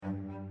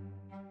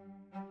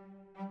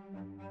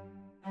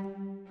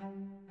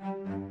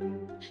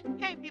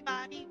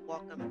everybody,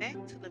 welcome back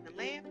to Live and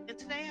Laugh. And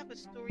today I have a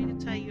story to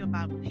tell you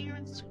about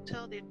parents who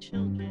tell their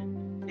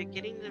children they're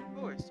getting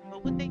divorced,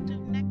 but what they do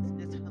next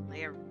is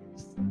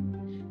hilarious.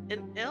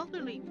 An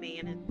elderly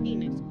man in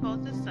Phoenix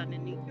calls his son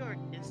in New York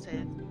and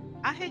says,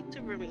 I hate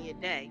to ruin your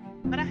day,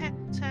 but I have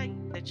to tell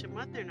you that your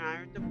mother and I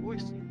are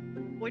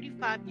divorcing.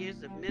 45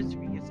 years of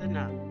misery is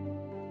enough.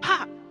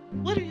 Pop,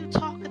 what are you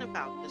talking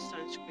about? The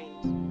son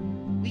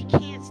screams. We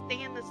can't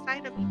stand the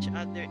sight of each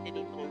other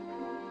any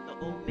longer,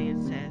 the old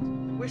man says.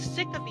 We're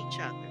sick of each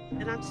other,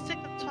 and I'm sick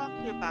of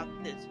talking about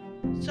this.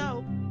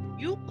 So,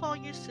 you call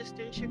your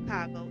sister in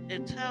Chicago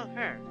and tell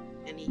her,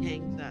 and he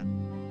hangs up.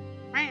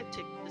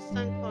 Frantic, the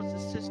son calls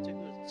his sister,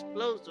 who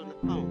explodes on the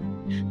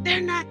phone.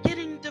 They're not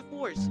getting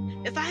divorced.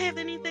 If I have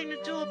anything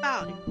to do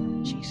about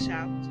it, she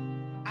shouts.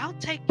 I'll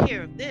take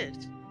care of this.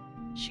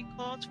 She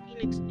calls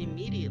Phoenix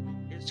immediately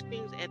and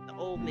screams at the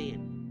old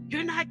man.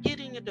 You're not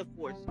getting a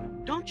divorce.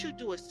 Don't you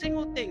do a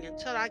single thing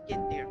until I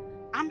get there.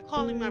 I'm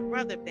calling my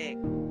brother back,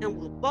 and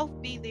we'll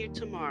both be there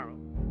tomorrow.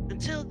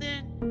 Until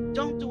then,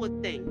 don't do a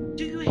thing.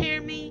 Do you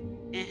hear me?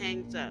 And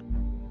hangs up.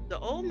 The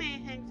old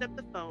man hangs up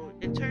the phone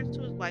and turns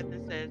to his wife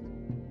and says,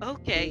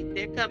 Okay,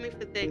 they're coming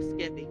for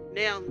Thanksgiving.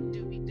 Now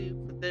do we do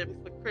for them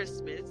for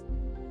Christmas?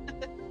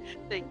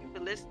 Thank you for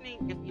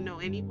listening. If you know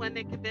anyone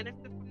that could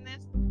benefit from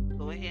this,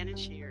 go ahead and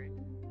share it.